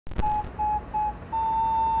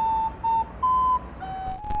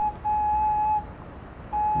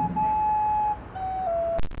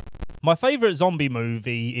My favourite zombie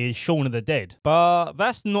movie is Shaun of the Dead, but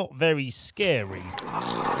that's not very scary.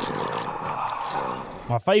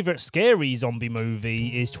 My favourite scary zombie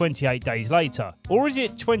movie is 28 Days Later. Or is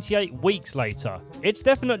it 28 Weeks Later? It's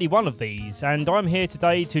definitely one of these, and I'm here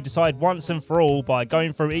today to decide once and for all by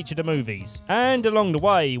going through each of the movies. And along the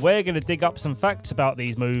way, we're going to dig up some facts about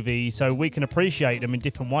these movies so we can appreciate them in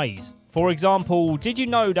different ways. For example, did you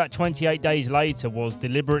know that 28 Days Later was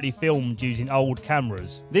deliberately filmed using old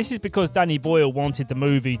cameras? This is because Danny Boyle wanted the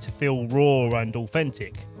movie to feel raw and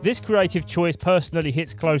authentic. This creative choice personally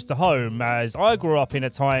hits close to home, as I grew up in a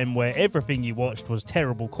time where everything you watched was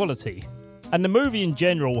terrible quality. And the movie in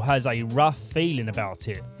general has a rough feeling about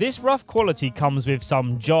it. This rough quality comes with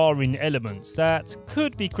some jarring elements that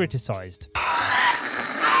could be criticised.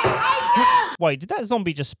 Wait, did that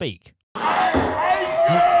zombie just speak?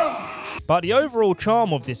 But the overall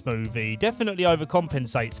charm of this movie definitely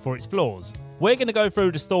overcompensates for its flaws. We're going to go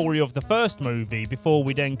through the story of the first movie before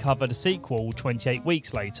we then cover the sequel 28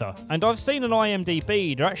 Weeks Later. And I've seen on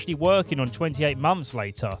IMDb they're actually working on 28 Months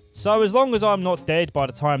Later. So as long as I'm not dead by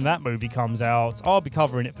the time that movie comes out, I'll be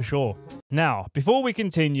covering it for sure. Now, before we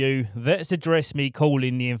continue, let's address me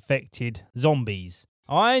calling the infected zombies.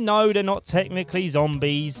 I know they're not technically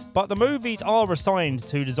zombies, but the movies are assigned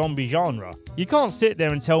to the zombie genre. You can't sit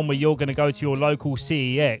there and tell me you're going to go to your local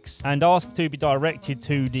CEX and ask to be directed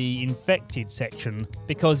to the infected section,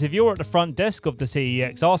 because if you're at the front desk of the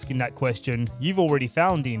CEX asking that question, you've already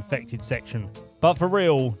found the infected section. But for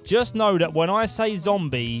real, just know that when I say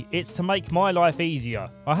zombie, it's to make my life easier.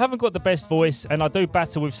 I haven't got the best voice and I do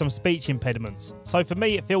battle with some speech impediments, so for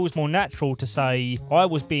me it feels more natural to say I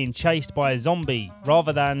was being chased by a zombie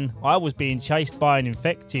rather than I was being chased by an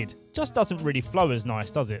infected. Just doesn't really flow as nice,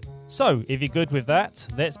 does it? So, if you're good with that,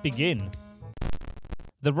 let's begin.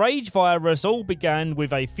 The rage virus all began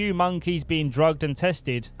with a few monkeys being drugged and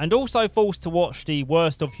tested, and also forced to watch the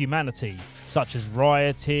worst of humanity, such as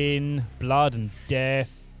rioting, blood and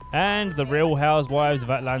death, and the Real Housewives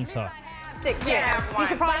of Atlanta.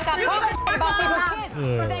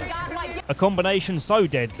 A combination so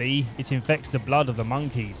deadly, it infects the blood of the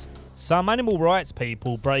monkeys. Some animal rights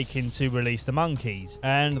people break in to release the monkeys,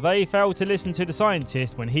 and they fail to listen to the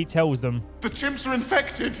scientist when he tells them, "The chimps are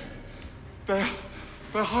infected.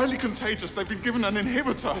 They're highly contagious. They've been given an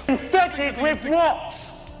inhibitor." Infected with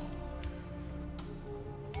what?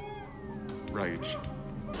 Rage.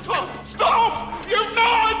 Stop! Stop! You've no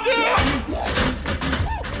idea!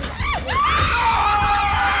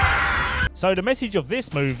 So the message of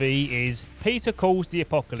this movie is Peter calls the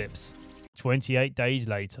apocalypse. 28 Days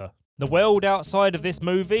Later. The world outside of this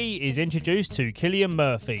movie is introduced to Cillian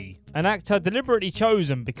Murphy, an actor deliberately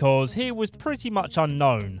chosen because he was pretty much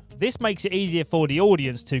unknown. This makes it easier for the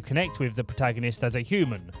audience to connect with the protagonist as a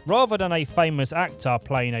human, rather than a famous actor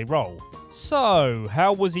playing a role. So,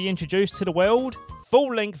 how was he introduced to the world?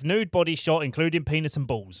 Full-length nude body shot including penis and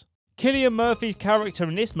balls. Cillian Murphy's character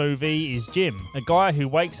in this movie is Jim, a guy who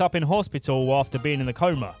wakes up in hospital after being in a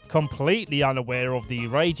coma, completely unaware of the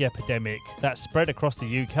rage epidemic that spread across the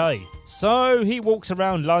UK. So he walks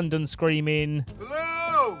around London screaming,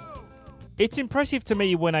 "Hello!" It's impressive to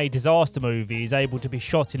me when a disaster movie is able to be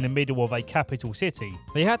shot in the middle of a capital city.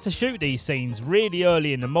 They had to shoot these scenes really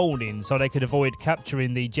early in the morning so they could avoid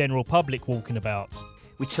capturing the general public walking about.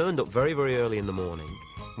 We turned up very, very early in the morning.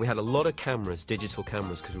 We had a lot of cameras, digital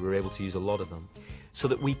cameras, because we were able to use a lot of them, so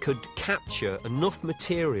that we could capture enough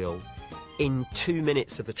material in 2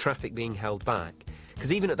 minutes of the traffic being held back.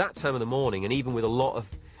 Because even at that time of the morning, and even with a lot of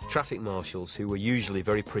traffic marshals, who were usually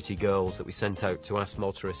very pretty girls that we sent out to ask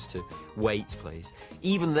motorists to wait, please,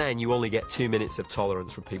 even then you only get 2 minutes of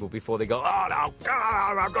tolerance from people before they go, "Oh no,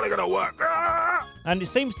 I've got to go to work." And it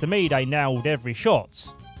seems to me they nailed every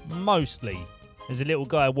shot. Mostly. There's a little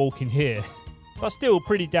guy walking here. But still,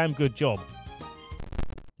 pretty damn good job.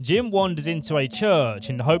 Jim wanders into a church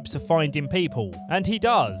in the hopes of finding people, and he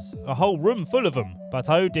does, a whole room full of them, but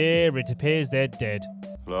oh dear, it appears they're dead.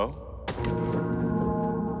 Hello?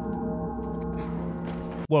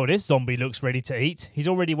 Well, this zombie looks ready to eat. He's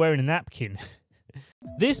already wearing a napkin.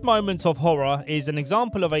 This moment of horror is an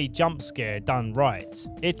example of a jump scare done right.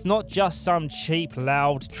 It's not just some cheap,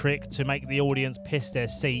 loud trick to make the audience piss their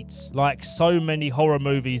seats, like so many horror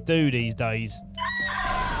movies do these days.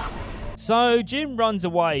 So Jim runs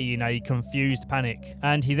away in a confused panic,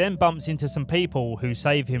 and he then bumps into some people who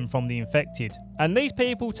save him from the infected. And these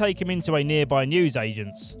people take him into a nearby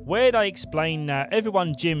newsagent's, where they explain that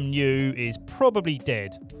everyone Jim knew is probably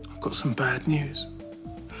dead. I've got some bad news.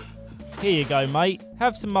 Here you go, mate.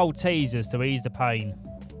 Have some Maltesers to ease the pain.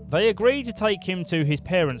 They agree to take him to his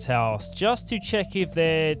parents' house just to check if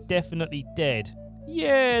they're definitely dead.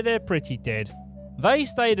 Yeah, they're pretty dead. They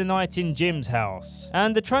stayed a night in Jim's house,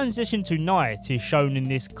 and the transition to night is shown in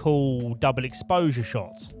this cool double exposure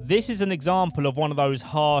shot. This is an example of one of those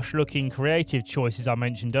harsh looking creative choices I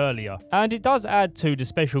mentioned earlier, and it does add to the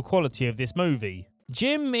special quality of this movie.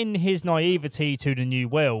 Jim, in his naivety to the new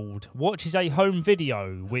world, watches a home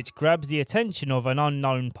video which grabs the attention of an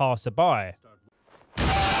unknown passerby.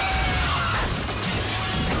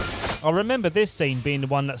 I remember this scene being the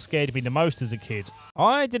one that scared me the most as a kid.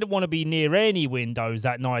 I didn't want to be near any windows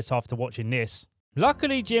that night after watching this.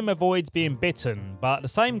 Luckily, Jim avoids being bitten, but the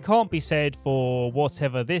same can't be said for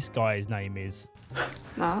whatever this guy's name is.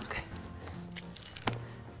 Mark?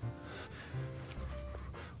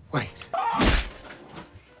 Wait.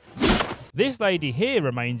 This lady here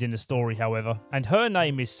remains in the story, however, and her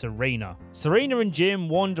name is Serena. Serena and Jim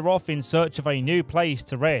wander off in search of a new place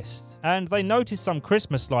to rest, and they notice some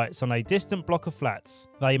Christmas lights on a distant block of flats.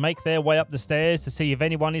 They make their way up the stairs to see if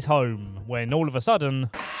anyone is home, when all of a sudden...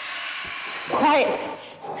 Quiet!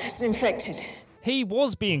 There's an inflicted. He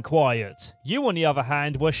was being quiet. You, on the other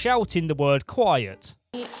hand, were shouting the word quiet.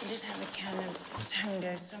 He did have a can of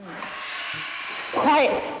tango somewhere.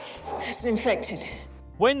 Quiet! There's an inflicted.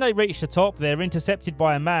 When they reach the top, they're intercepted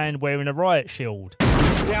by a man wearing a riot shield.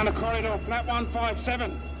 Down the corridor, flat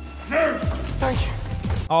 157. No! Thank you.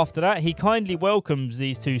 After that, he kindly welcomes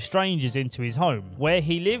these two strangers into his home, where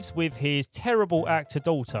he lives with his terrible actor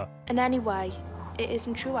daughter. And anyway, it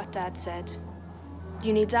isn't true what Dad said.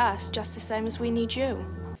 You need us just the same as we need you.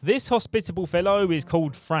 This hospitable fellow is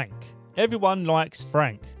called Frank. Everyone likes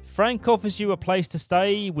Frank. Frank offers you a place to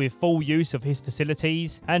stay with full use of his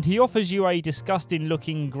facilities, and he offers you a disgusting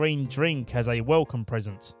looking green drink as a welcome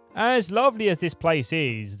present. As lovely as this place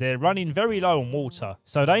is, they're running very low on water,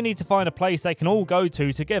 so they need to find a place they can all go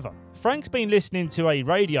to together. Frank's been listening to a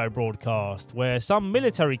radio broadcast where some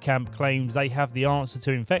military camp claims they have the answer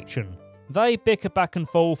to infection. They bicker back and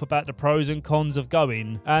forth about the pros and cons of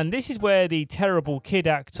going, and this is where the terrible kid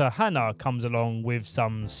actor Hannah comes along with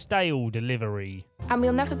some stale delivery. And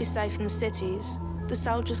we'll never be safe in the cities. The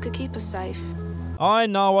soldiers could keep us safe. I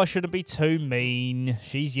know I shouldn't be too mean,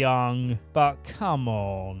 she's young, but come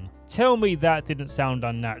on. Tell me that didn't sound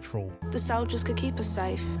unnatural. The soldiers could keep us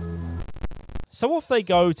safe. So off they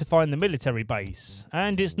go to find the military base,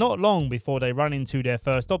 and it's not long before they run into their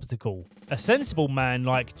first obstacle. A sensible man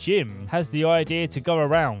like Jim has the idea to go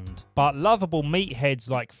around, but lovable meatheads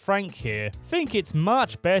like Frank here think it's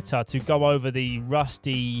much better to go over the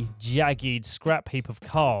rusty, jagged scrap heap of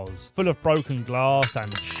cars, full of broken glass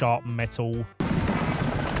and sharp metal.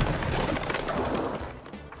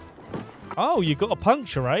 Oh, you got a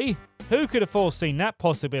puncture, eh? Who could have foreseen that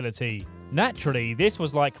possibility? Naturally, this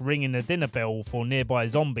was like ringing a dinner bell for nearby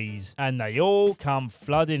zombies, and they all come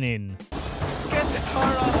flooding in. Get the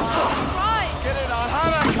tire on. Right! Get it on.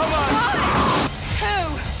 Hannah, come on. 2,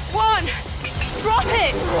 1, drop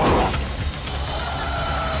it!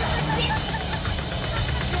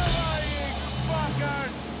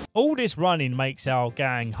 All this running makes our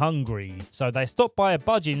gang hungry, so they stop by a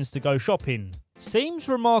Budgeons to go shopping. Seems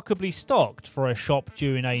remarkably stocked for a shop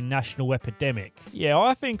during a national epidemic. Yeah,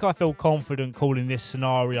 I think I feel confident calling this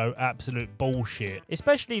scenario absolute bullshit,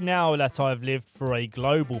 especially now that I've lived through a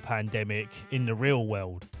global pandemic in the real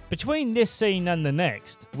world. Between this scene and the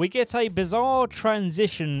next, we get a bizarre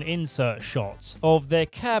transition insert shot of their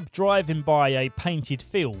cab driving by a painted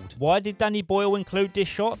field. Why did Danny Boyle include this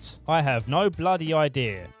shot? I have no bloody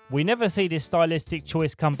idea. We never see this stylistic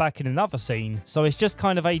choice come back in another scene, so it's just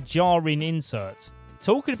kind of a jarring insert.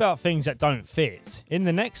 Talking about things that don't fit, in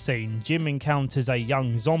the next scene, Jim encounters a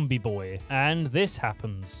young zombie boy, and this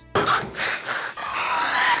happens.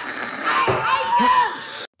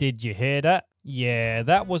 Did you hear that? Yeah,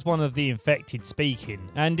 that was one of the infected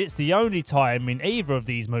speaking, and it's the only time in either of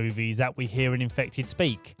these movies that we hear an infected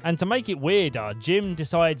speak. And to make it weirder, Jim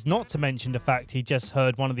decides not to mention the fact he just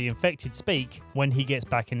heard one of the infected speak when he gets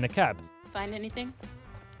back in the cab. Find anything?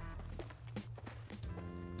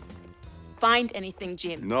 Find anything,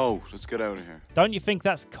 Jim? No, let's get out of here. Don't you think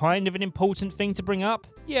that's kind of an important thing to bring up?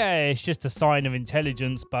 Yeah, it's just a sign of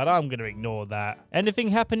intelligence, but I'm going to ignore that. Anything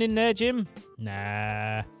happen in there, Jim?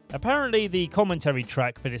 Nah. Apparently, the commentary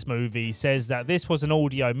track for this movie says that this was an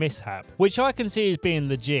audio mishap, which I can see as being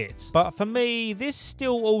legit. But for me, this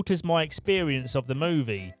still alters my experience of the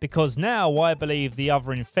movie, because now I believe the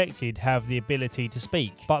other infected have the ability to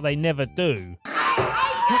speak, but they never do.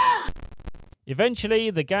 Eventually,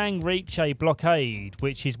 the gang reach a blockade,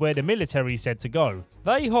 which is where the military said to go.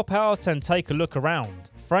 They hop out and take a look around.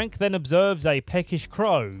 Frank then observes a peckish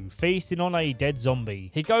crow feasting on a dead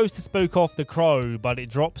zombie. He goes to spook off the crow, but it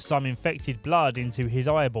drops some infected blood into his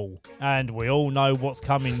eyeball. And we all know what's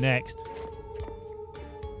coming next.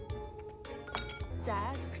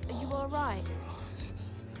 Dad, are you alright?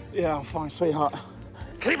 Yeah, I'm fine, sweetheart.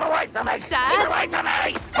 Keep away from me! Dad? Keep away from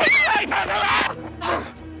me! Keep away from me!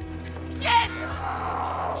 Jim!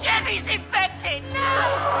 Jim, he's infected!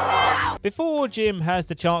 No! Before Jim has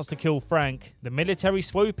the chance to kill Frank, the military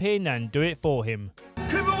swoop in and do it for him.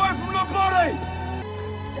 Keep away from the body!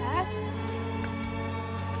 Dad?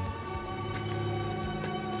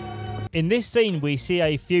 In this scene we see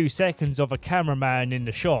a few seconds of a cameraman in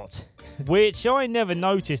the shot, which I never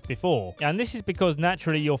noticed before, and this is because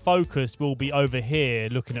naturally your focus will be over here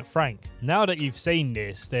looking at Frank. Now that you've seen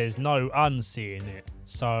this, there's no unseeing it,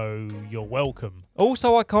 so you're welcome.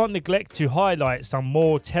 Also, I can't neglect to highlight some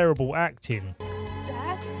more terrible acting.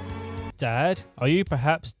 Dad? Dad, are you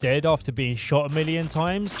perhaps dead after being shot a million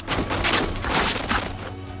times?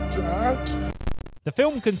 Dad? The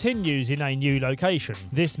film continues in a new location,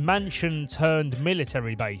 this mansion turned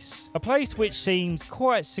military base. A place which seems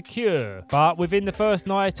quite secure, but within the first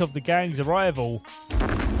night of the gang's arrival,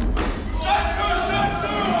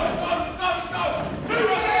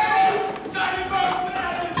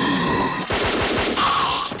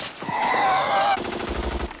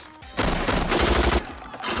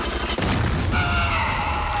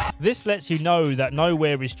 this lets you know that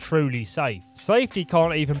nowhere is truly safe. Safety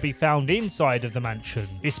can't even be found inside of the mansion,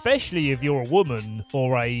 especially if you're a woman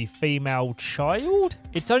or a female child?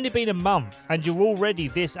 It's only been a month and you're already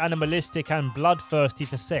this animalistic and bloodthirsty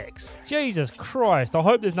for sex. Jesus Christ, I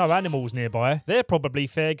hope there's no animals nearby. They're probably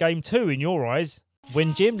fair game too in your eyes.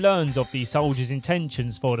 When Jim learns of the soldiers'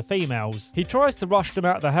 intentions for the females, he tries to rush them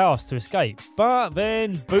out of the house to escape, but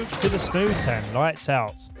then boot to the snoot and lights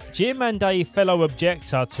out. Jim and a fellow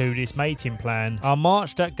objector to this mating plan are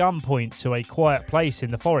marched at gunpoint to a quiet place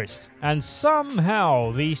in the forest, and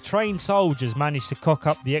somehow these trained soldiers manage to cock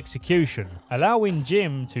up the execution, allowing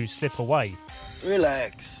Jim to slip away.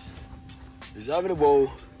 Relax. He's over the wall,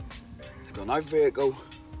 he's got no vehicle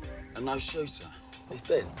and no shooter. He's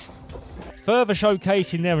dead. Further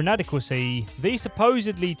showcasing their inadequacy, these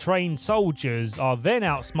supposedly trained soldiers are then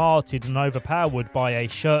outsmarted and overpowered by a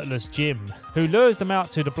shirtless Jim, who lures them out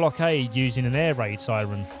to the blockade using an air raid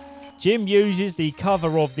siren. Jim uses the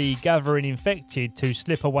cover of the gathering infected to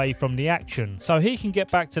slip away from the action, so he can get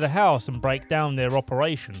back to the house and break down their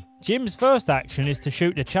operation. Jim's first action is to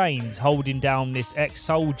shoot the chains holding down this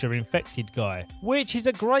ex-soldier infected guy, which is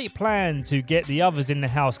a great plan to get the others in the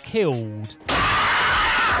house killed.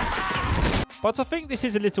 But I think this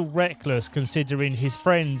is a little reckless considering his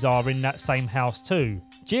friends are in that same house too.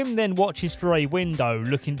 Jim then watches through a window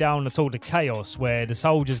looking down at all the chaos where the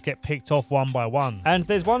soldiers get picked off one by one. And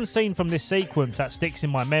there's one scene from this sequence that sticks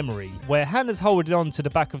in my memory where Hannah's holding on to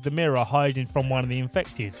the back of the mirror hiding from one of the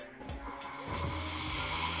infected.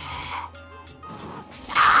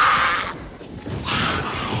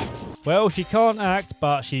 Well, she can't act,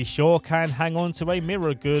 but she sure can hang on to a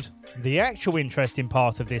mirror good. The actual interesting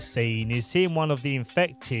part of this scene is seeing one of the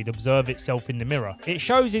infected observe itself in the mirror. It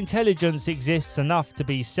shows intelligence exists enough to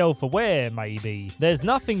be self-aware, maybe. There's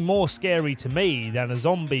nothing more scary to me than a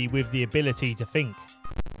zombie with the ability to think.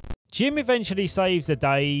 Jim eventually saves the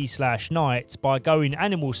day/night by going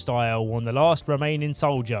animal style on the last remaining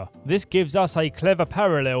soldier. This gives us a clever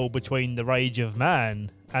parallel between the rage of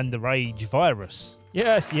man and the rage virus.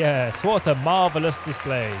 Yes, yes, what a marvellous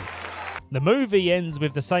display. The movie ends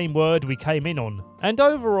with the same word we came in on. And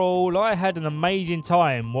overall, I had an amazing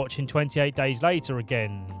time watching 28 Days Later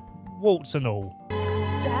again. Warts and all.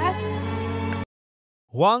 Dad?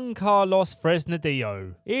 Juan Carlos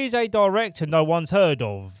Fresnadillo is a director no one's heard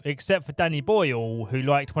of, except for Danny Boyle, who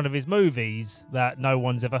liked one of his movies that no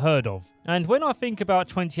one's ever heard of. And when I think about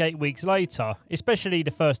 28 Weeks Later, especially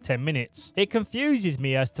the first 10 minutes, it confuses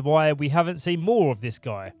me as to why we haven't seen more of this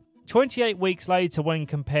guy. 28 Weeks Later, when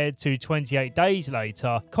compared to 28 Days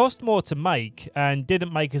Later, cost more to make and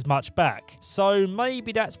didn't make as much back. So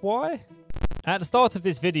maybe that's why? At the start of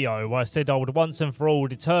this video, I said I would once and for all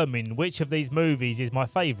determine which of these movies is my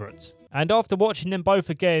favourite. And after watching them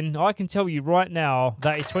both again, I can tell you right now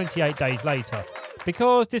that is 28 Days Later.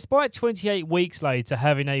 Because despite 28 Weeks Later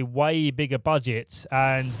having a way bigger budget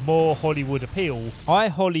and more Hollywood appeal,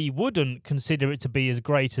 I wouldn't consider it to be as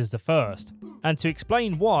great as the first. And to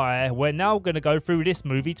explain why, we're now going to go through this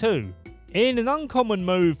movie too. In an uncommon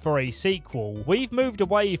move for a sequel, we've moved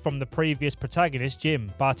away from the previous protagonist, Jim,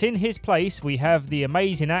 but in his place we have the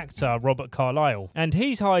amazing actor Robert Carlyle, and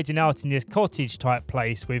he's hiding out in this cottage type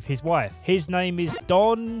place with his wife. His name is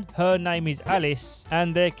Don, her name is Alice,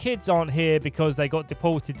 and their kids aren't here because they got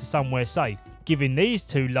deported to somewhere safe, giving these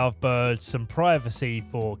two lovebirds some privacy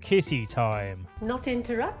for kissy time. Not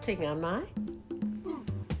interrupting, am I?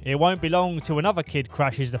 It won't be long till another kid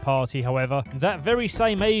crashes the party, however. That very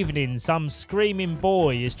same evening, some screaming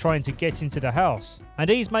boy is trying to get into the house, and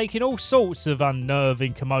he's making all sorts of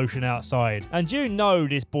unnerving commotion outside. And you know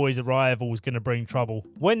this boy's arrival is going to bring trouble.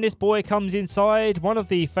 When this boy comes inside, one of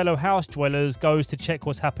the fellow house dwellers goes to check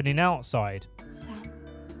what's happening outside.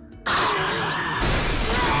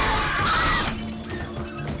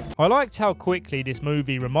 I liked how quickly this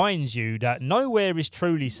movie reminds you that nowhere is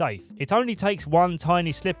truly safe. It only takes one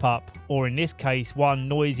tiny slip up, or in this case one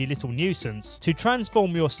noisy little nuisance, to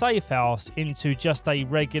transform your safe house into just a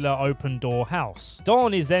regular open door house.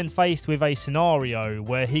 Don is then faced with a scenario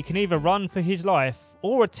where he can either run for his life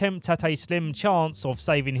or attempt at a slim chance of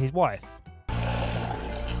saving his wife.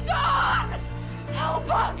 Don!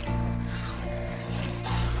 Help us!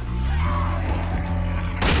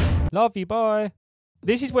 Love you, bye.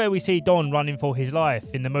 This is where we see Don running for his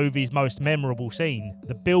life in the movie's most memorable scene.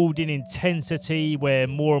 The building intensity where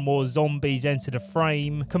more and more zombies enter the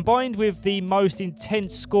frame, combined with the most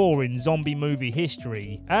intense score in zombie movie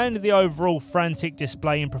history, and the overall frantic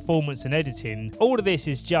display in performance and editing, all of this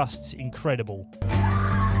is just incredible.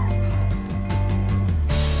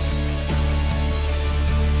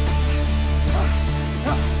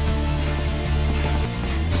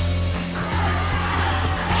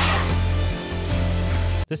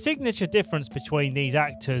 The signature difference between these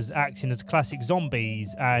actors acting as classic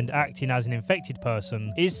zombies and acting as an infected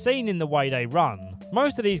person is seen in the way they run.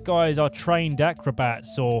 Most of these guys are trained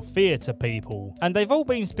acrobats or theatre people, and they've all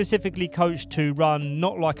been specifically coached to run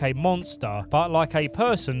not like a monster, but like a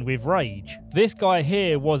person with rage. This guy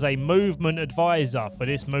here was a movement advisor for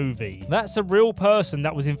this movie. That's a real person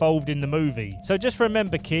that was involved in the movie. So just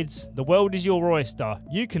remember, kids, the world is your oyster.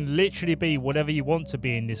 You can literally be whatever you want to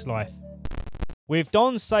be in this life. With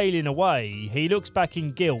Don sailing away, he looks back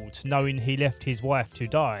in guilt, knowing he left his wife to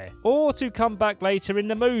die. Or to come back later in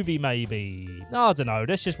the movie, maybe. I don't know,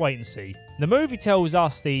 let's just wait and see. The movie tells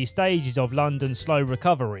us the stages of London's slow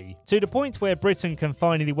recovery, to the point where Britain can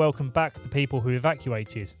finally welcome back the people who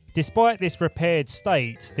evacuated. Despite this repaired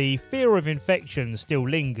state, the fear of infection still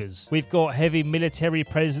lingers. We've got heavy military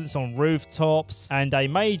presence on rooftops, and a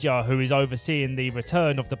major who is overseeing the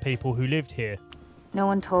return of the people who lived here. No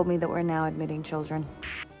one told me that we're now admitting children.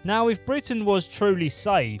 Now, if Britain was truly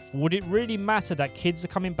safe, would it really matter that kids are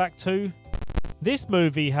coming back too? This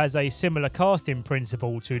movie has a similar casting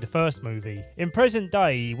principle to the first movie. In present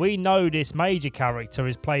day, we know this major character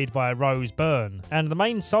is played by Byrne, and the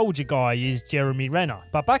main soldier guy is Renner.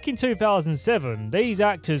 But back in 2007, these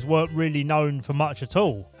actors weren't really known for much at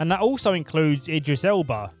all. And that also includes Idris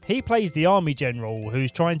Elba. He plays the army general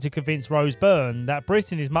who's trying to convince Byrne that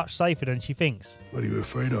Britain is much safer than she thinks. What are you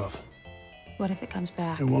afraid of? What if it comes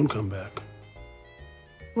back? It won't come back.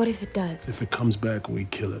 What if it does? If it comes back, we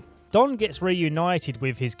kill it. Don gets reunited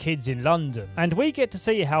with his kids in London, and we get to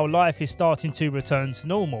see how life is starting to return to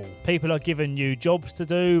normal. People are given new jobs to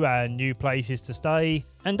do and new places to stay.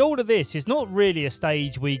 And all of this is not really a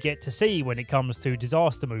stage we get to see when it comes to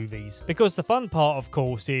disaster movies, because the fun part, of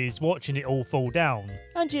course, is watching it all fall down.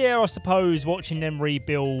 And yeah, I suppose watching them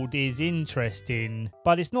rebuild is interesting,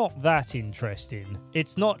 but it's not that interesting.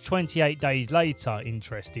 It's not 28 days later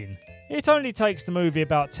interesting. It only takes the movie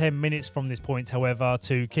about 10 minutes from this point, however,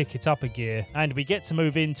 to kick it up a gear, and we get to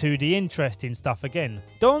move into the interesting stuff again.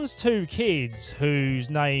 Don's two kids, whose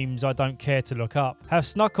names I don't care to look up, have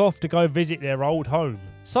snuck off to go visit their old home.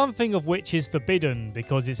 Something of which is forbidden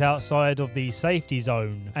because it's outside of the safety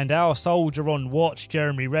zone, and our soldier on watch,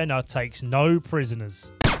 Renner, takes no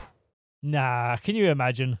prisoners. Nah, can you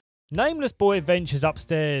imagine? Nameless boy ventures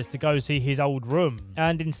upstairs to go see his old room,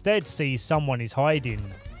 and instead sees someone is hiding.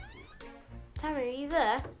 Terry, are you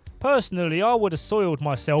there? Personally, I would have soiled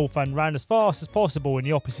myself and ran as fast as possible in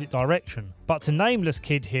the opposite direction. But to Nameless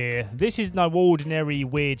Kid here, this is no ordinary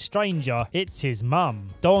weird stranger, it's his mum,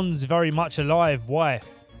 Don's very much alive wife.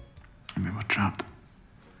 We were trapped.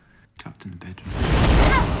 Trapped in the bedroom.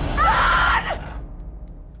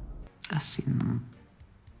 I seen them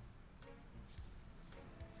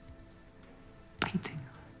biting.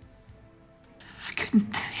 I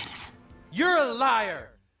couldn't do anything. You're a liar!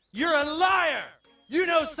 You're a liar! You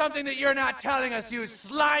know something that you're not telling us, you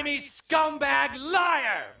slimy scumbag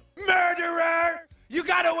liar! Murderer! You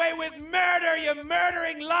got away with murder, you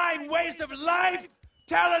murdering, lying waste of life!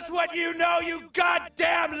 Tell us what you know, you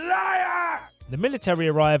goddamn liar! The military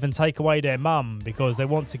arrive and take away their mum because they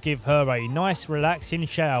want to give her a nice relaxing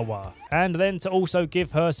shower, and then to also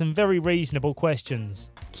give her some very reasonable questions.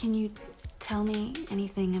 Can you tell me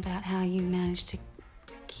anything about how you managed to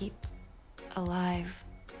keep alive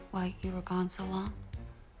while you were gone so long?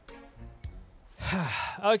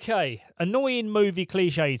 Okay, annoying movie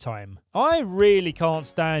cliche time. I really can't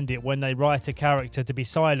stand it when they write a character to be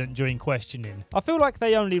silent during questioning. I feel like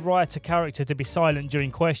they only write a character to be silent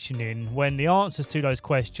during questioning when the answers to those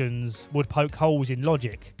questions would poke holes in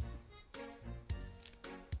logic.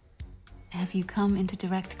 Have you come into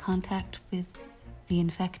direct contact with the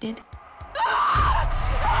infected?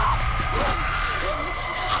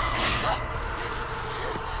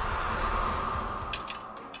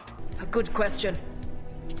 A good question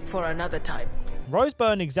for another time.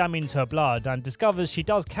 Byrne examines her blood and discovers she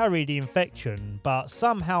does carry the infection, but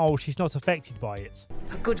somehow she's not affected by it.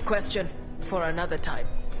 A good question for another time.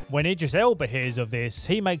 When Idris Elba hears of this,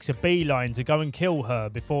 he makes a beeline to go and kill her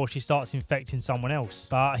before she starts infecting someone else.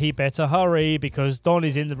 But he better hurry because Don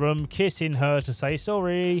is in the room kissing her to say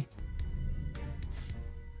sorry.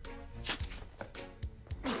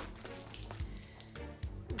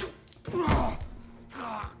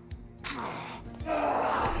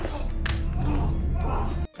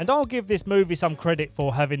 And I'll give this movie some credit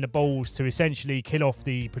for having the balls to essentially kill off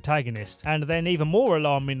the protagonist, and then even more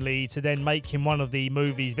alarmingly to then make him one of the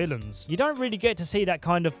movie's villains. You don't really get to see that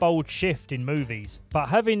kind of bold shift in movies, but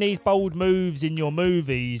having these bold moves in your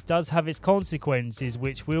movies does have its consequences,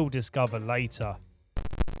 which we'll discover later.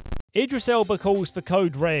 Idris Elba calls for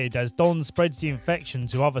Code Red as Don spreads the infection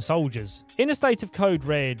to other soldiers. In a state of Code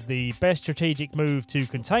Red, the best strategic move to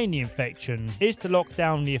contain the infection is to lock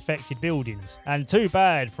down the affected buildings. And too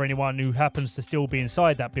bad for anyone who happens to still be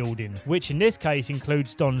inside that building, which in this case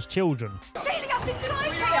includes Don's children. Stealing us into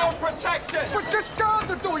For your own protection! But just guard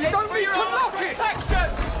the door, you don't need to lock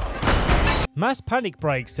it! Mass panic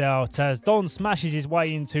breaks out as Don smashes his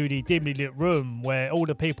way into the dimly lit room where all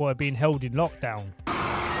the people are being held in lockdown.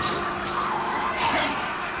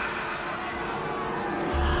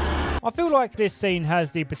 I feel like this scene has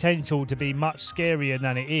the potential to be much scarier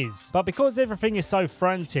than it is, but because everything is so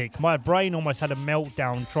frantic, my brain almost had a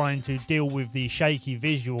meltdown trying to deal with the shaky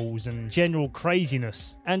visuals and general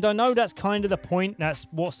craziness. And I know that's kind of the point, that's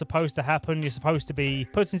what's supposed to happen, you're supposed to be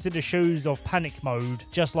put into the shoes of panic mode,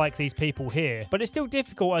 just like these people here, but it's still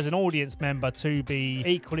difficult as an audience member to be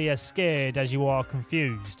equally as scared as you are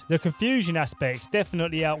confused. The confusion aspect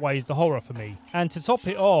definitely outweighs the horror for me. And to top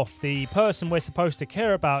it off, the person we're supposed to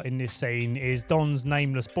care about in this scene is Don's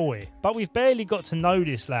nameless boy. But we've barely got to know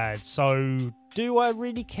this lad, so do I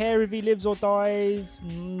really care if he lives or dies?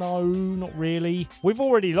 No, not really. We've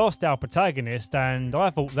already lost our protagonist, and I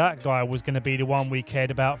thought that guy was going to be the one we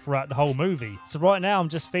cared about throughout the whole movie. So right now I'm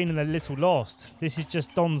just feeling a little lost. This is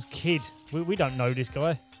just Don's kid. We don't know this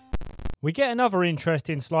guy. We get another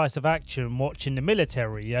interesting slice of action watching the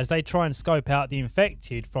military as they try and scope out the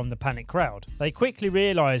infected from the panic crowd. They quickly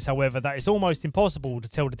realise, however, that it's almost impossible to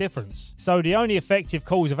tell the difference. So the only effective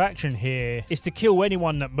course of action here is to kill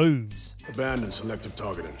anyone that moves. Abandon selective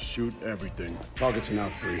targeting. Shoot everything. Targets are now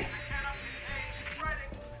free.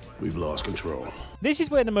 We've lost control. This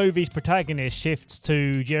is where the movie's protagonist shifts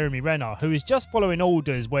to Jeremy Renner, who is just following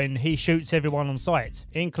orders when he shoots everyone on sight,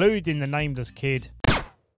 including the nameless kid.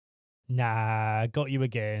 Nah, got you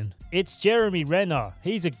again. It's Jeremy Renner.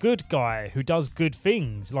 He's a good guy who does good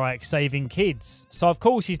things, like saving kids. So of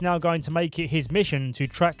course he's now going to make it his mission to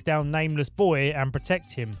track down Nameless Boy and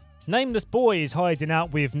protect him. Nameless Boy is hiding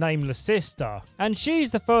out with Nameless Sister, and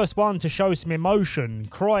she's the first one to show some emotion,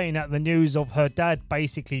 crying at the news of her dad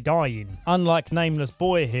basically dying. Unlike Nameless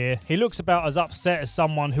Boy here, he looks about as upset as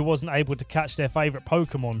someone who wasn't able to catch their favourite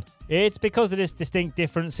Pokemon. It's because of this distinct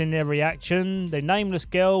difference in their reaction, the nameless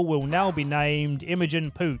girl will now be named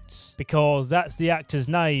Imogen Poots, because that's the actor's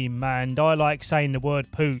name, and I like saying the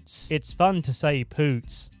word Poots. It's fun to say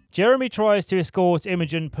Poots. Jeremy tries to escort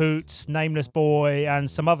Imogen Poots, Nameless Boy,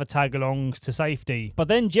 and some other tag-alongs to safety. But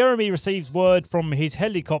then Jeremy receives word from his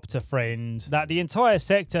helicopter friend that the entire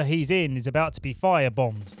sector he's in is about to be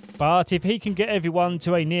firebombed. But if he can get everyone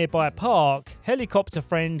to a nearby park, helicopter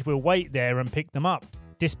friend will wait there and pick them up.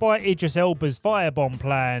 Despite Idris Elba's firebomb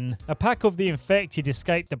plan, a pack of the infected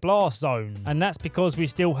escaped the blast zone, and that's because we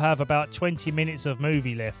still have about 20 minutes of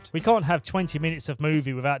movie left. We can't have 20 minutes of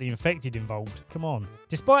movie without the infected involved. Come on.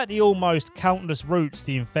 Despite the almost countless routes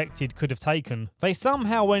the infected could have taken, they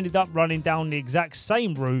somehow ended up running down the exact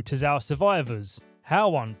same route as our survivors.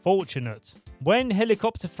 How unfortunate. When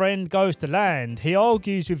helicopter friend goes to land, he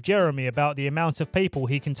argues with Jeremy about the amount of people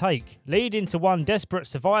he can take, leading to one desperate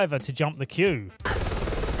survivor to jump the queue.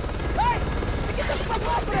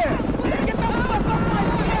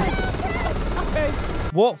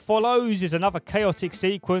 What follows is another chaotic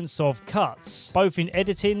sequence of cuts, both in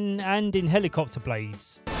editing and in helicopter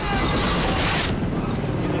blades.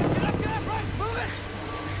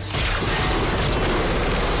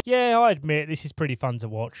 Yeah, I admit this is pretty fun to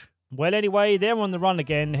watch. Well, anyway, they're on the run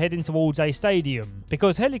again, heading towards a stadium,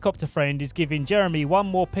 because helicopter friend is giving Jeremy one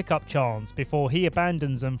more pickup chance before he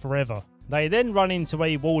abandons them forever. They then run into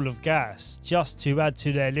a wall of gas, just to add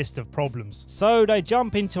to their list of problems. So they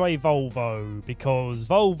jump into a Volvo, because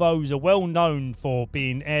Volvos are well known for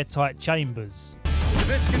being airtight chambers.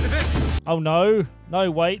 Get the bits! Oh no,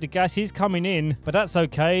 wait, the gas is coming in, but that's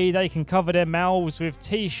okay, they can cover their mouths with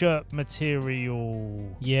t-shirt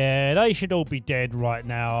material. Yeah, they should all be dead right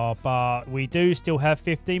now, but we do still have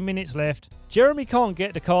 15 minutes left. Jeremy can't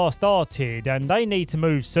get the car started and they need to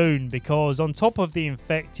move soon because on top of the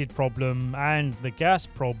infected problem and the gas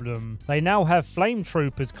problem, they now have flame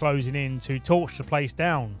troopers closing in to torch the place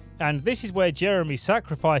down. And this is where Jeremy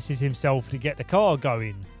sacrifices himself to get the car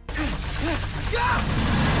going.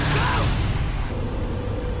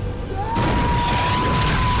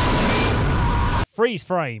 Freeze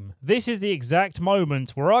frame. This is the exact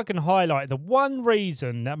moment where I can highlight the one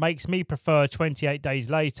reason that makes me prefer 28 Days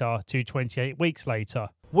Later to 28 Weeks Later.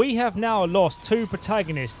 We have now lost two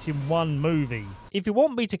protagonists in one movie. If you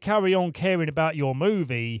want me to carry on caring about your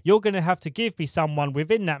movie, you're going to have to give me someone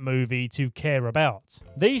within that movie to care about.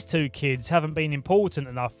 These two kids haven't been important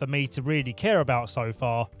enough for me to really care about so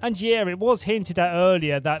far. And yeah, it was hinted at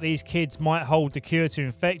earlier that these kids might hold the cure to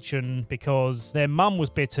infection because their mum was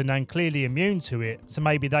bitten and clearly immune to it, so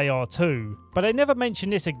maybe they are too. But they never mention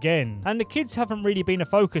this again, and the kids haven't really been a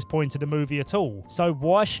focus point of the movie at all. So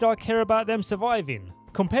why should I care about them surviving?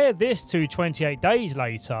 Compare this to 28 Days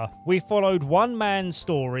Later. We followed one man's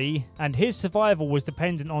story and his survival was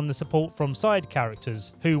dependent on the support from side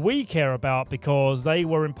characters, who we care about because they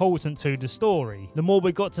were important to the story. The more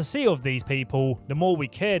we got to see of these people, the more we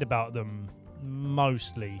cared about them.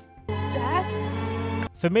 Mostly. Dad?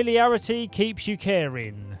 Familiarity keeps you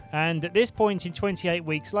caring, and at this point in 28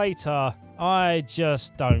 Weeks Later, I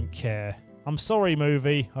just don't care. I'm sorry,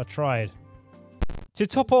 movie, I tried. To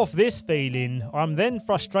top off this feeling, I'm then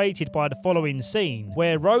frustrated by the following scene,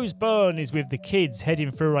 where Byrne is with the kids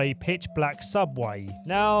heading through a pitch black subway.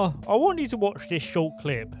 Now, I want you to watch this short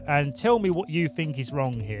clip and tell me what you think is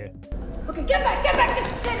wrong here. Okay, get back,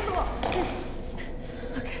 just stand in the wall.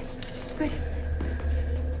 Okay, good.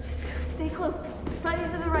 Just stay close, slightly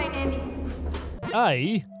to the right, Andy.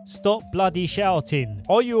 A. Stop bloody shouting.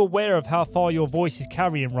 Are you aware of how far your voice is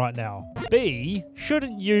carrying right now? B.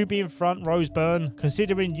 Shouldn't you be in front, Byrne,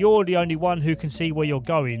 considering you're the only one who can see where you're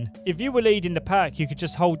going? If you were leading the pack, you could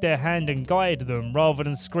just hold their hand and guide them rather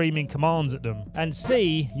than screaming commands at them. And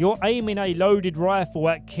C. You're aiming a loaded rifle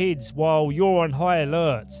at kids while you're on high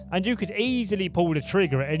alert, and you could easily pull the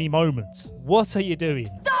trigger at any moment. What are you doing?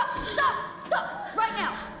 Stop, right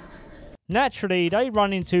now. Naturally, they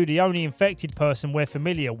run into the only infected person we're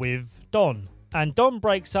familiar with, Don. And Don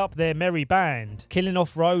breaks up their merry band, killing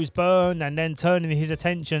off Byrne and then turning his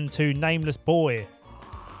attention to nameless Boyle.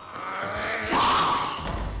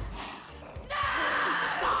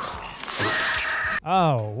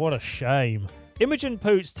 Oh, what a shame. Imogen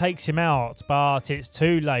Poots takes him out, but it's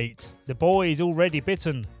too late. The boy is already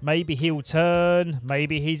bitten. Maybe he'll turn,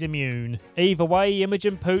 maybe he's immune. Either way,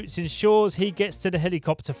 Imogen Poots ensures he gets to the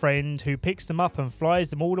helicopter friend who picks them up and flies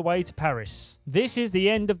them all the way to Paris. This is the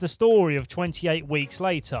end of the story of 28 Weeks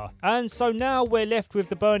Later, and so now we're left with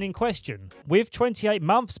the burning question. With 28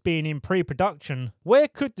 months being in pre-production, where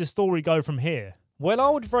could the story go from here? Well,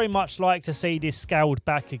 I would very much like to see this scaled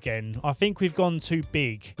back again. I think we've gone too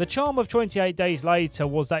big. The charm of 28 Days Later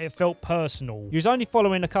was that it felt personal. You was only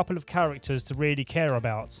following a couple of characters to really care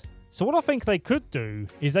about. So what I think they could do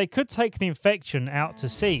is they could take the infection out to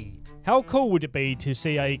sea. How cool would it be to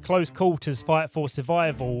see a close quarters fight for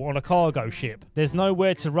survival on a cargo ship? There's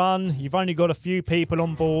nowhere to run, you've only got a few people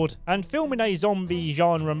on board, and filming a zombie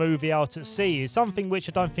genre movie out at sea is something which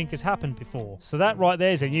I don't think has happened before. So that right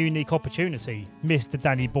there is a unique opportunity, Mr.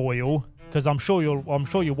 Danny Boyle, because I'm sure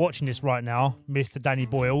you're watching this right now. Mr. Danny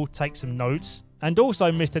Boyle, take some notes. And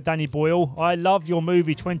also, Mr. Danny Boyle, I love your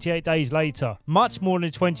movie 28 Days Later. Much more than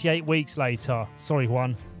 28 Weeks Later. Sorry,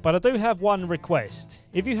 Juan. But I do have one request.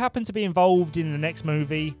 If you happen to be involved in the next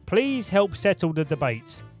movie, please help settle the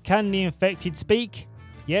debate. Can the infected speak?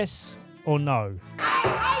 Yes or no?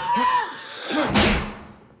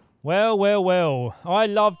 Well, well, well. I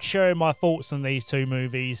loved sharing my thoughts on these two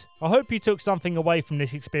movies. I hope you took something away from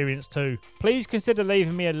this experience too. Please consider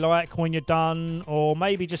leaving me a like when you're done, or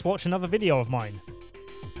maybe just watch another video of mine.